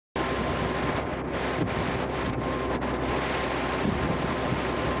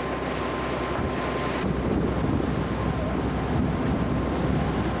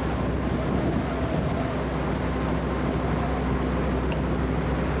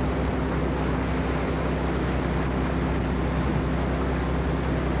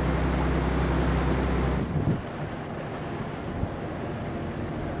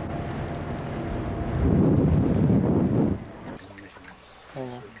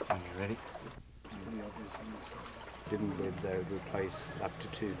Are you ready? Didn't believe they would replace up to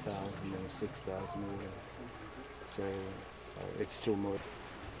 2,000 or 6,000 or so. It's still more.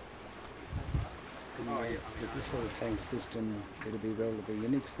 With this sort of tank system, it'll be relatively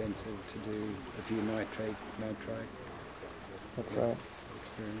inexpensive to do a few nitrite. That's right.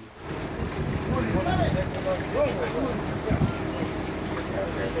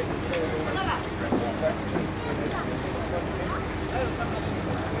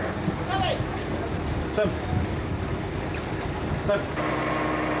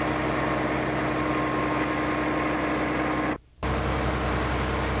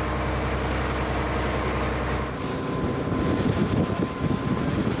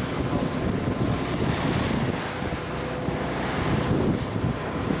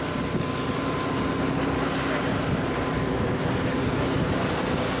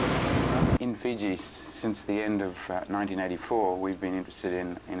 In Fiji, since the end of 1984, we've been interested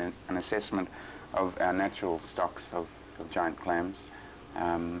in an assessment of our natural stocks of giant clams.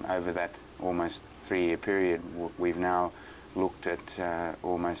 Over that almost 3-year period, we've now looked at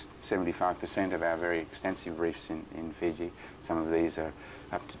almost 75% of our very extensive reefs in Fiji. Some of these are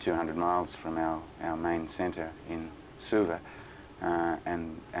up to 200 miles from our main centre in Suva.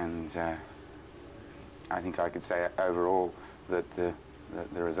 And I think I could say overall that the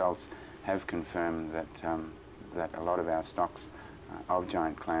results have confirmed that a lot of our stocks of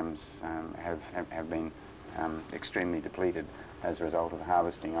giant clams have been extremely depleted as a result of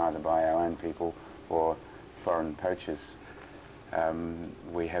harvesting either by our own people or foreign poachers.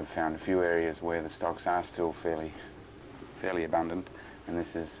 We have found a few areas where the stocks are still fairly abundant, and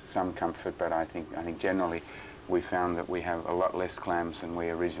this is some comfort, but I think generally we found that we have a lot less clams than we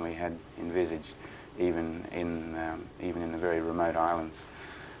originally had envisaged, even in the very remote islands.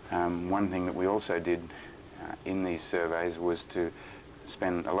 One thing that we also did in these surveys was to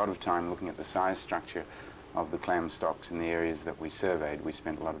spend a lot of time looking at the size structure of the clam stocks in the areas that we surveyed. We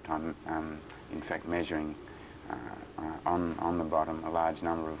spent a lot of time, in fact, measuring on the bottom a large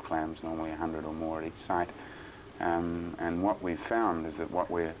number of clams, normally 100 or more at each site. And what we've found is that what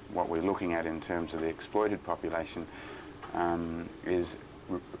we're looking at in terms of the exploited population is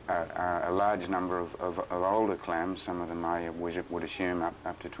a large number of older clams. Some of them I would assume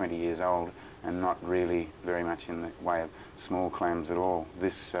up to 20 years old, and not really very much in the way of small clams at all.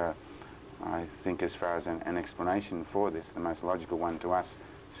 This, I think, as far as an explanation for this, the most logical one to us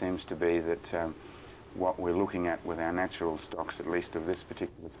seems to be that what we're looking at with our natural stocks, at least of this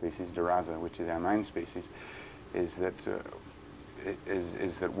particular species, Tridacna, which is our main species, is that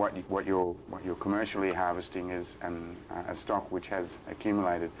what you're commercially harvesting is a stock which has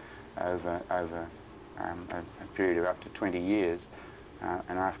accumulated over a period of up to 20 years,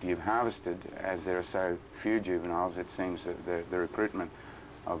 and after you've harvested, as there are so few juveniles, it seems that the recruitment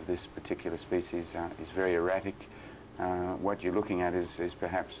of this particular species is very erratic. What you're looking at is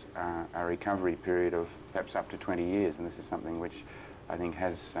perhaps a recovery period of perhaps up to 20 years, and this is something which I think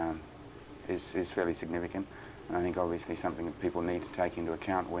is fairly significant. And I think obviously something that people need to take into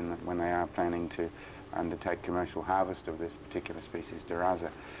account when they are planning to undertake commercial harvest of this particular species, Tridacna.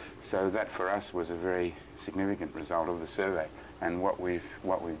 So that for us was a very significant result of the survey. And what we've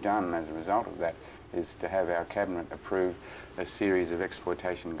done as a result of that is to have our cabinet approve a series of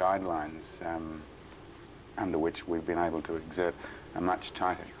exploitation guidelines under which we've been able to exert a much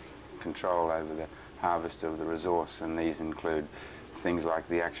tighter control over the harvest of the resource. And these include things like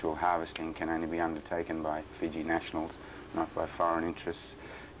the actual harvesting can only be undertaken by Fiji nationals, not by foreign interests.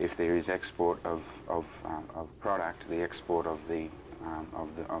 If there is export of product, the export of the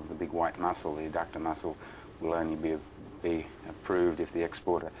big white mussel, the adductor mussel, will only be approved if the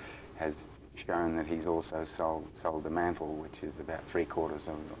exporter has shown that he's also sold the mantle, which is about 3/4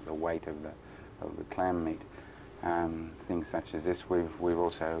 of the weight of the clam meat. Things such as this, we've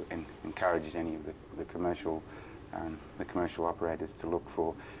also encouraged any of the commercial operators to look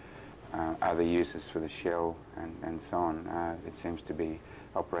for other uses for the shell and so on. It seems to be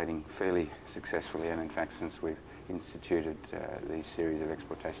operating fairly successfully, and in fact, since we've instituted these series of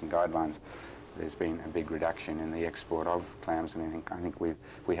exploitation guidelines, there's been a big reduction in the export of clams, and I think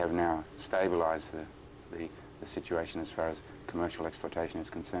we have now stabilised the situation as far as commercial exploitation is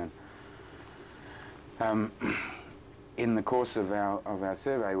concerned. In the course of our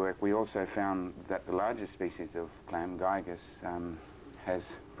survey work, we also found that the largest species of clam, gigas,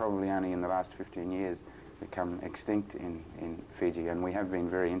 has probably only in the last 15 years become extinct in Fiji, and we have been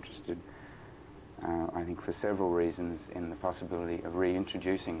very interested, I think for several reasons, in the possibility of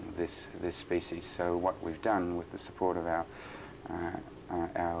reintroducing this species. So what we've done with the support of our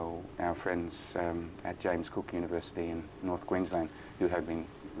our friends at James Cook University in North Queensland, who have been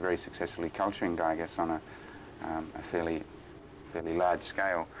very successfully culturing gigas on a fairly large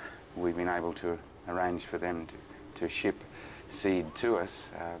scale. We've been able to arrange for them to ship seed to us.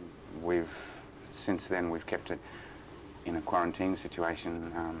 Since then we've kept it in a quarantine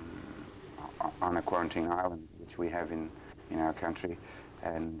situation on a quarantine island, which we have in our country,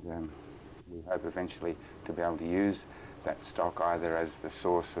 and we hope eventually to be able to use that stock either as the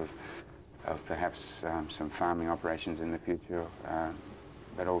source of perhaps some farming operations in the future,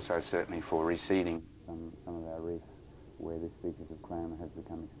 but also certainly for reseeding some of our reefs where this species of clam has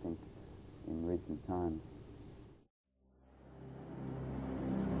become extinct in recent times.